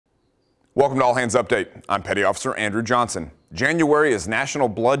Welcome to All Hands Update. I'm Petty Officer Andrew Johnson. January is National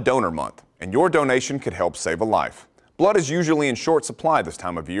Blood Donor Month, and your donation could help save a life. Blood is usually in short supply this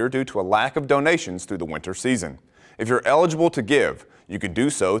time of year due to a lack of donations through the winter season. If you're eligible to give, you can do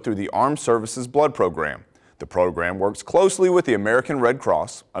so through the Armed Services Blood Program. The program works closely with the American Red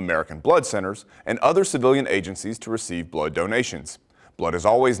Cross, American Blood Centers, and other civilian agencies to receive blood donations. Blood is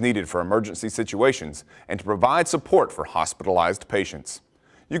always needed for emergency situations and to provide support for hospitalized patients.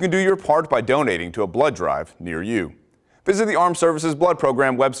 You can do your part by donating to a blood drive near you. Visit the Armed Services Blood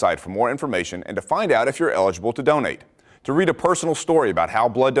Program website for more information and to find out if you're eligible to donate. To read a personal story about how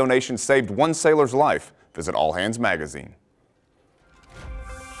blood donation saved one sailor's life, visit All Hands Magazine.